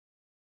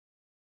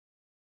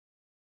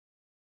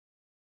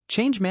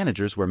Change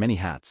managers wear many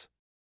hats.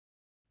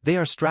 They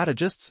are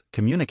strategists,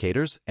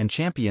 communicators, and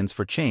champions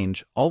for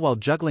change, all while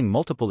juggling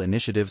multiple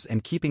initiatives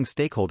and keeping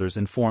stakeholders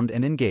informed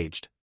and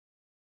engaged.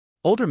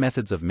 Older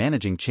methods of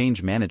managing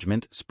change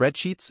management,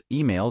 spreadsheets,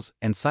 emails,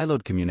 and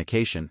siloed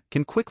communication,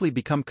 can quickly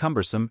become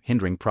cumbersome,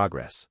 hindering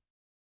progress.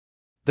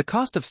 The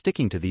cost of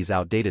sticking to these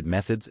outdated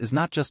methods is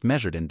not just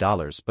measured in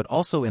dollars but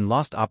also in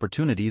lost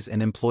opportunities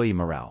and employee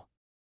morale.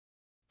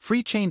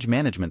 Free change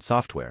management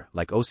software,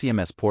 like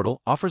OCMS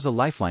Portal, offers a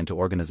lifeline to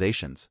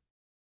organizations.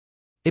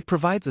 It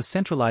provides a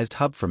centralized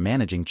hub for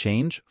managing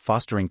change,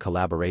 fostering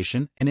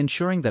collaboration, and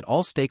ensuring that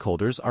all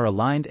stakeholders are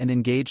aligned and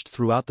engaged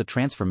throughout the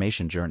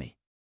transformation journey.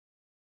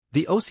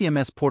 The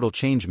OCMS Portal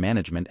Change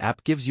Management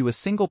app gives you a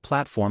single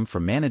platform for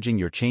managing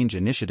your change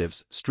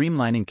initiatives,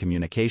 streamlining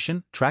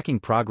communication, tracking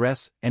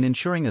progress, and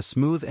ensuring a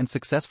smooth and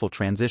successful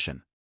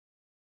transition.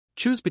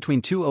 Choose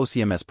between two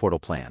OCMS Portal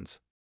plans,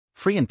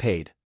 free and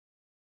paid.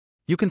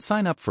 You can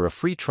sign up for a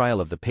free trial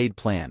of the paid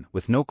plan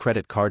with no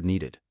credit card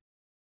needed.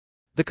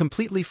 The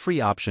completely free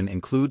option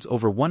includes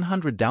over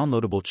 100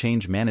 downloadable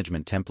change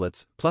management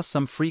templates, plus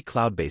some free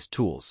cloud-based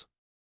tools.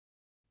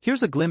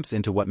 Here's a glimpse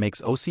into what makes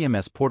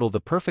OCMS Portal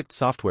the perfect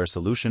software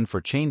solution for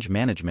change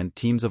management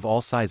teams of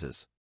all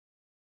sizes.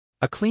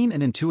 A clean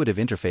and intuitive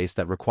interface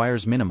that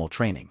requires minimal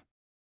training.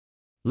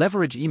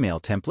 Leverage email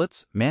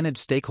templates, manage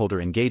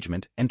stakeholder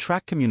engagement, and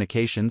track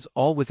communications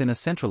all within a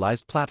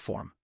centralized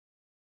platform.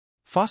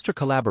 Foster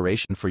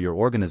collaboration for your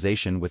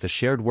organization with a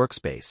shared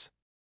workspace.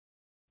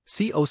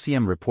 See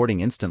OCM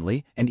reporting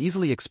instantly and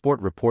easily export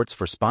reports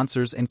for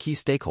sponsors and key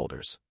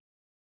stakeholders.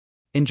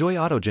 Enjoy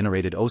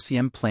auto-generated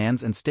OCM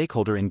plans and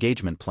stakeholder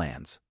engagement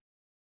plans.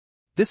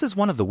 This is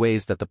one of the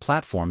ways that the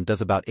platform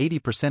does about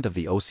 80% of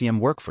the OCM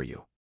work for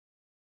you.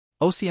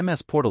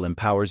 OCMS Portal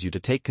empowers you to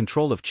take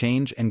control of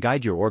change and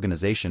guide your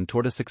organization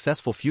toward a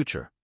successful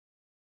future.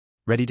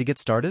 Ready to get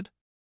started?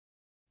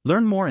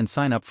 Learn more and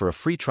sign up for a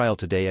free trial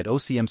today at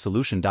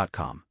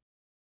ocmsolution.com.